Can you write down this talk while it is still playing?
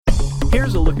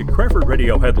Here's a look at Cranford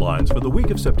Radio headlines for the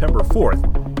week of September 4th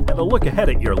and a look ahead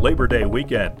at your Labor Day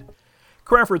weekend.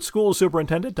 Cranford School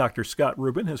Superintendent Dr. Scott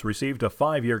Rubin has received a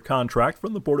 5-year contract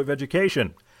from the Board of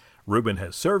Education. Rubin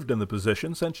has served in the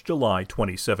position since July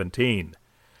 2017.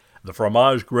 The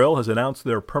Fromage Grill has announced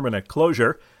their permanent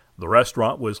closure. The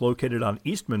restaurant was located on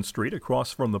Eastman Street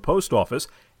across from the post office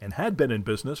and had been in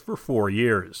business for 4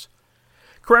 years.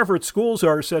 Cranford schools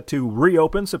are set to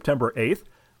reopen September 8th.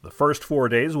 The first 4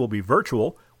 days will be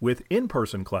virtual, with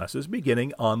in-person classes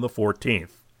beginning on the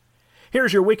 14th.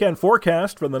 Here's your weekend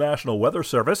forecast from the National Weather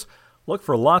Service. Look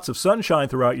for lots of sunshine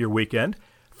throughout your weekend.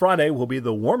 Friday will be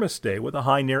the warmest day with a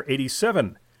high near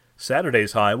 87.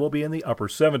 Saturday's high will be in the upper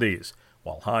 70s,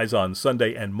 while highs on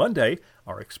Sunday and Monday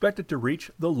are expected to reach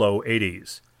the low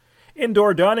 80s.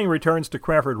 Indoor dining returns to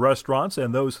Cranford restaurants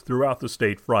and those throughout the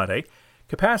state Friday.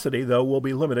 Capacity, though, will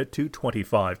be limited to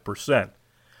 25%.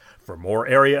 For more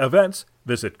area events,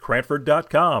 visit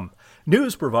Cranford.com.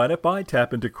 News provided by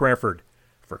Tap into Cranford.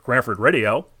 For Cranford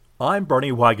Radio, I'm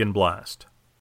Bernie Wagenblast.